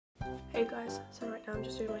Hey guys, so right now I'm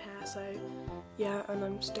just doing my hair, so yeah, and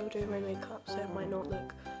I'm still doing my makeup, so it might not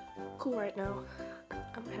look cool right now.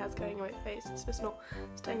 And my hair's going in my face, it's just not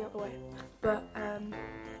staying out the way. But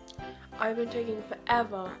I've been taking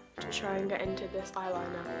forever to try and get into this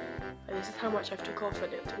eyeliner. And this is how much I've took off,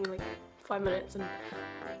 and it took me like 5 minutes.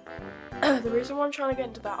 And the reason why I'm trying to get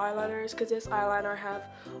into that eyeliner is because this eyeliner I have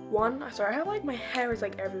I have like my hair is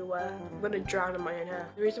like everywhere. I'm gonna drown in my own hair.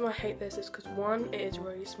 The reason why I hate this is because 1, it is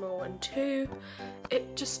really small, and 2,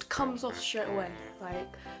 it just comes off straight away.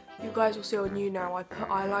 Like, you guys will see on you now, I put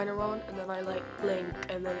eyeliner on and then I like blink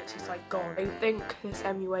and then it's just like gone. I think this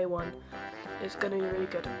MUA one is gonna be really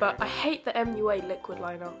good, but I hate the MUA liquid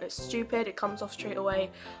liner. It's stupid, it comes off straight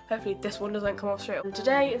away. Hopefully this one doesn't come off straight away. And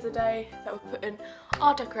today is the day that we're putting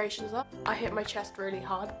our decorations up. I hit my chest really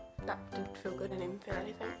hard. That didn't feel good, I didn't even feel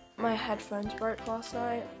anything. My headphones broke last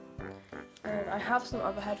night. And I have some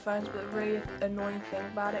other headphones, but the really annoying thing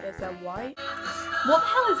about it is they're white. What the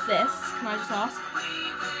hell is this? Can I just ask?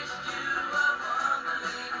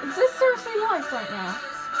 Is this seriously live right now?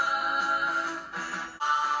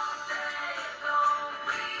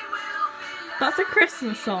 That's a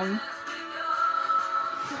Christmas song.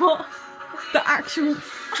 What the actual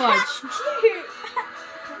fudge? That's cute!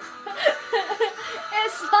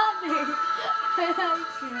 It's funny! I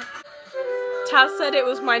like it. Taz said it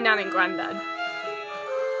was my nan and granddad.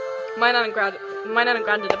 My nan and granddad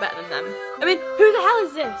are better than them. I mean, who the hell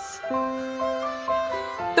is this?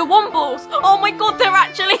 The Wombles! Oh my god, they're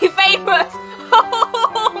actually famous!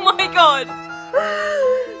 Oh my god!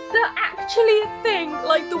 They're actually a thing!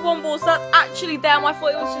 Like, the Wombles, that's actually them. I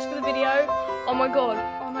thought it was just for the video. Oh my god.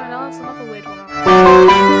 Oh no, now that's another weird one.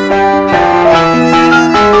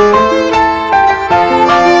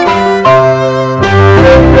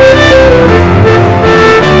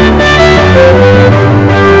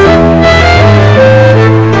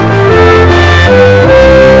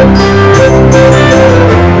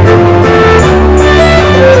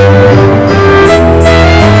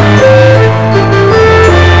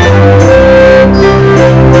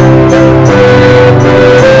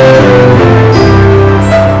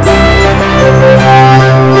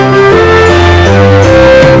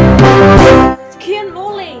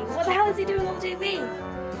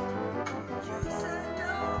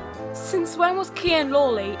 Since when was Kian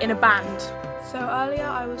Lawley in a band? So earlier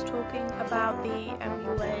I was talking about the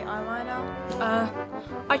MUA eyeliner.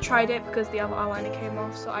 I tried it because the other eyeliner came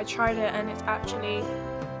off, so I tried it and it's actually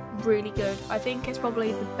really good. I think it's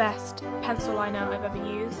probably the best pencil liner I've ever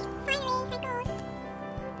used.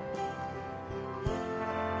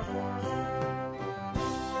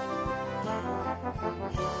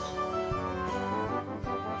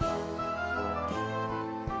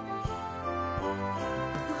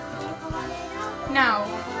 Now,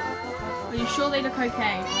 are you sure they look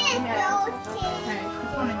okay? Yeah. Okay.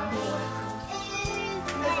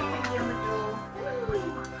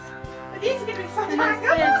 These are going to be fun.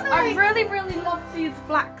 I really love these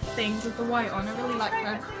black things with the white on. I really like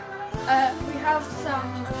them. We have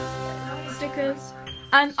some stickers,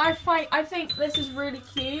 and I think this is really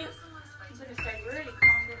cute.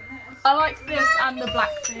 I like this and the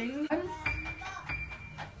black thing.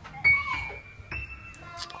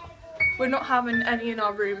 We're not having any in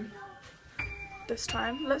our room this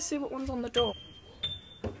time. Let's see what one's on the door.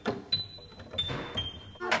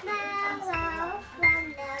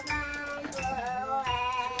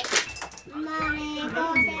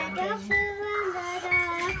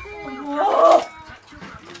 Oh!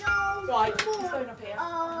 Right, let's go up here.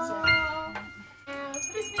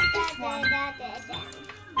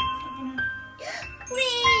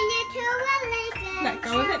 Let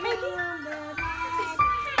go of it, maybe?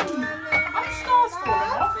 Stars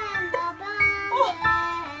falling off. Oh.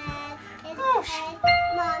 Gosh.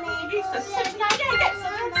 It's useless. So now you get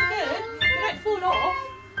something that's good. They don't fall off.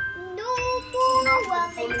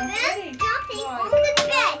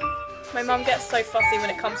 My mum gets so fussy when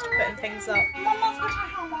it comes to putting things up. Mama's got a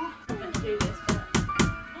hammer. I'm going to do this, but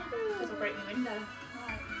because I'll break the window.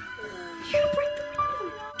 You break the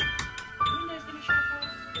window. The window's going to shut off.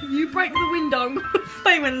 If you break the window, I'm going to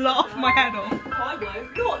flame and laugh my head off. I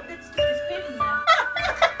won't. God, it's just disappeared in there.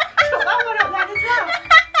 Got that one up there as well.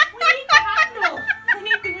 We need the handle. We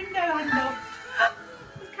need the window handle.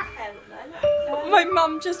 There's cat hair up there. My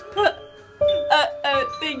mum just put a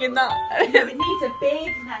thing in that. It needs a big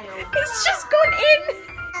nail. It's just gone in.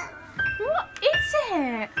 What is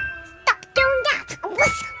it? Stop doing that.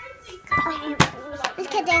 Just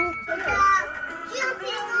kidding.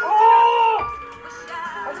 Oh!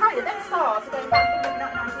 I'll tell you, them stars are going back in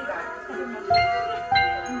that nice ego.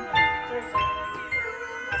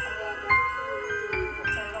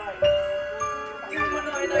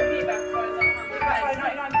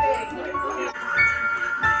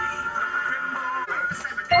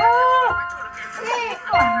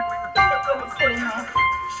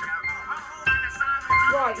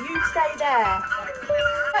 dare.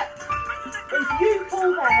 If you call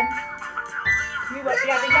them, you won't be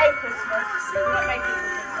having no Christmas. You won't make it till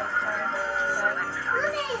Christmas.